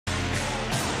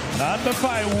Number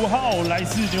 5 5号来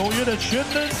自纽约的全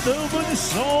能得分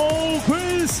手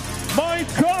Chris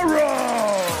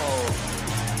McCullough。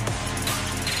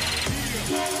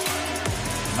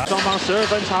双方12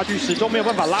分差距始终没有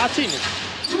办法拉近。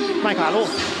麦卡洛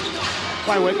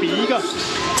外围比一个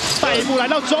带一步来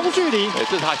到中距离，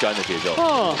这是他喜欢的节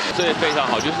奏。这也非常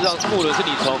好，就是让穆伦是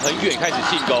你从很远开始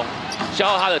进攻，消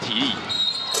耗他的体力，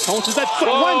同时在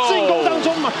转换进攻当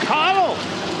中，麦卡洛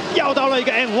要到了一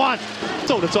个 M1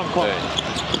 揍的状况。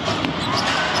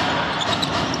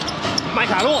麦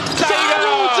卡洛加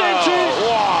入禁区，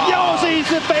又是一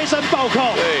次飞身暴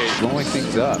扣。对 blowing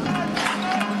things up.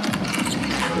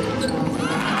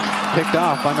 Picked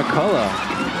off by McCullough.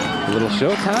 A little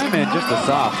showtime and just a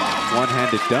soft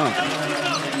one-handed dunk.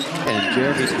 And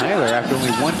Jeremy Tyler, after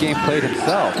only one game played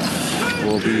himself,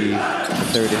 will be the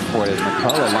third import as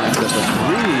McCullough lines up a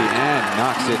three and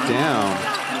knocks it down.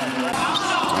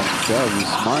 So he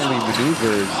smartly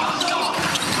maneuvers.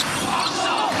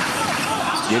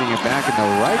 Getting it back in the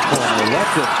right corner,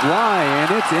 lets it fly,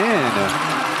 and it's in.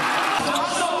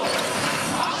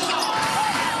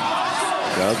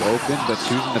 Doug open, but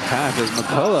choosing to pass as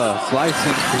McCullough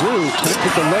slicing through,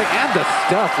 clinches the leg and the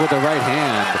stuff with the right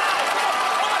hand.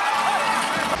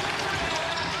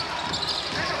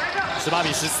 18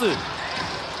比14。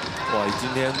哇，今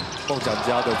天梦想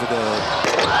家的这个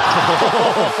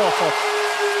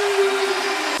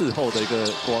事后的一个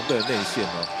国王队的内线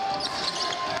哦。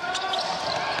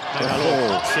麦卡洛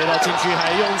切到禁区，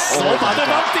还用手把对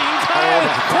方顶开，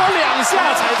拖2下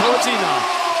才投进啊！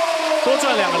 多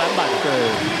赚2个篮板。对。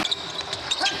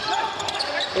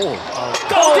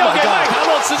高调给麦卡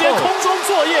洛，直接空中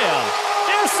作业啊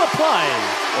 ！Air supply。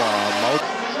哇，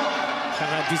看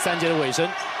看第3节的尾声，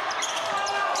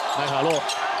麦卡洛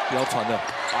不要传的，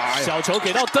小球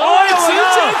给到德威，直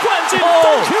接灌进。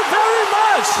Thank you very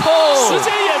much。时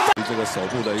间也到。这个手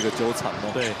部的一个纠缠哦。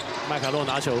对，麦卡洛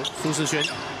拿球，苏世轩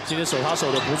今天守他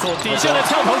守的不错，底线的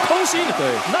跳投空心。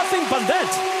对 ，Nothing but that。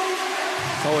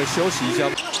稍微休息一下。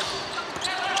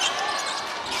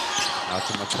 Out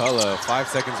to McCullough, 5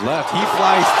 seconds left. He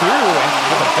flies through and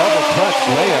with a double clutch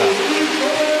layup.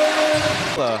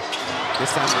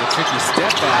 This time with a tricky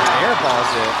step back,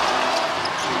 airballs it.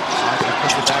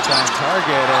 Puts it back on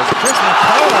target as Chris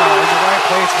McCullough in the right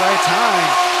place, right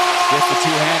time. Gets the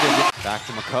two-handed. Back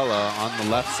to McCullough on the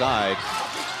left side.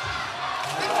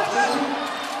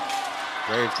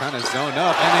 Braves kind of zone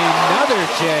up, and another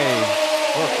J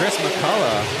for Chris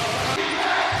McCullough.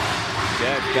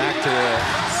 Dead back to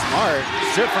Smart,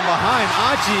 strip from behind,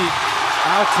 Aji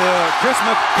out to Chris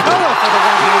McCullough for the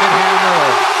one-handed hammer.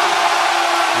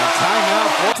 And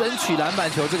timeout. 争取篮板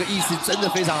球，这个意思真的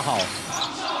非常好。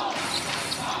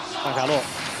麦卡洛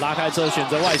拉开之后选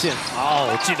择外线，好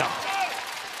进了，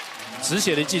止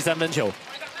血的记3分球。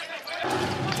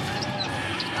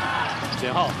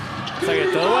简浩再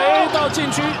给德威到禁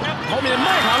区，后面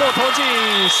麦卡洛投进，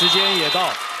时间也到。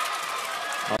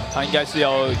他应该是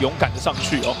要勇敢的上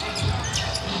去哦。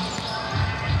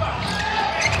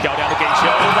 漂亮的给球，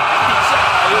在底下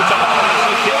又转到是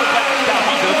田中大力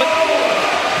得分。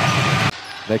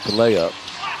Make the layup.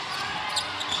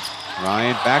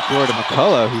 Ryan backdoor to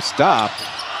McCullough, who stopped.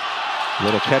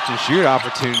 Little catch and shoot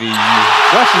opportunity.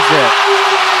 Rushes it.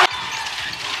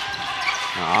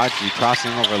 Now Aji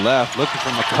crossing over left, looking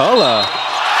for McCullough.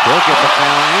 He'll get the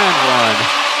foul and one.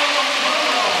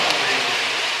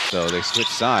 So they switch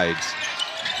sides.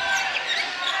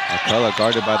 McCullough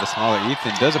guarded by the smaller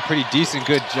Ethan does a pretty decent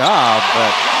good job,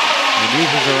 but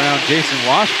maneuvers around Jason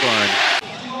Washburn.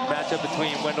 Matchup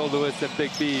between Wendell Lewis and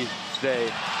Big B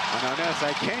today. And on that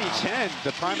side, Kenny Chen,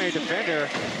 the primary defender,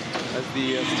 as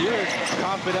the Steelers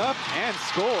cough it up and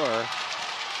score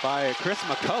by Chris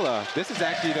McCullough. This is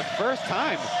actually the first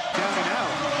time down and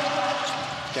out.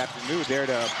 Captain Lou there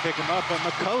to pick him up, but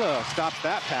McCullough stops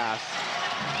that pass.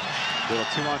 Little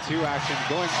 2-on-2 action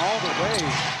going all the way.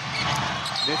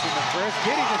 Missing the first,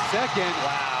 getting the second.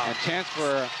 Wow. And chance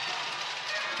for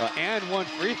and one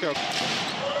free throw.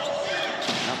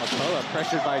 Now McCullough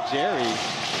pressured by Jerry.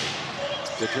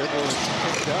 The dribble is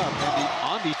picked up and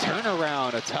on the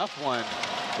turnaround, a tough one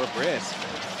for Brisk.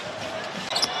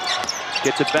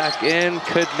 Gets it back in,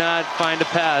 could not find a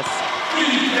pass.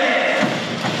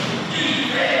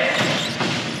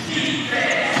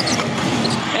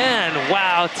 And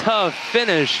wow, tough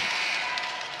finish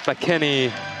by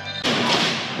Kenny.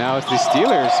 Now it's the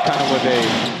Steelers kind of with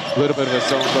a little bit of a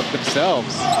zone look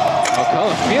themselves.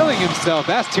 McCullough feeling himself.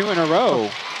 That's 2 in a row.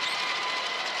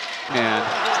 And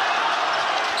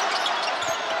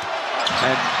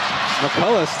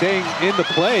McCullough staying in the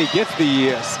play, gets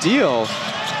the steal.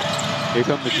 Here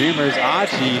come the Dreamers.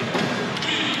 Aji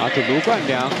out to Luban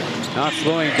down. Not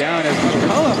slowing down as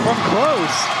McCullough from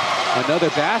close. Another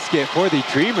basket for the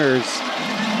Dreamers.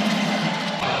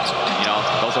 You know,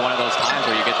 those are one of those times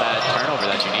where you get that turnover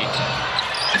that you need.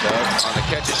 Doug on the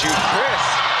catch and shoot. Chris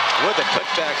with a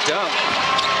putback dunk.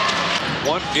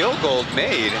 One field goal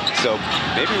made, so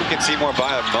maybe we can see more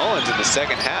Byron Mullins in the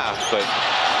second half, but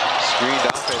screened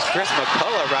off as Chris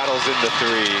McCullough rattles in the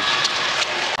three.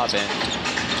 Up in.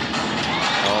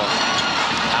 Oh,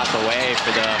 half away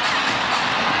for the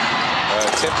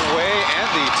tip away and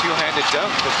the two-handed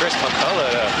dunk for Chris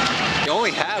McCullough. They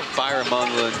only have Byron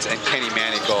Mullins and Kenny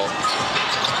Manigault.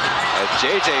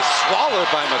 JJ swallowed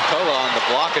by McCullough on the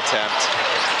block attempt.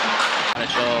 Want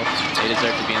to show they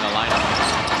deserve to be in the lineup.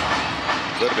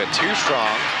 A little bit too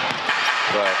strong,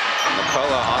 but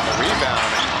McCullough on the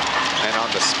rebound and on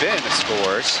the spin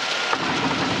scores.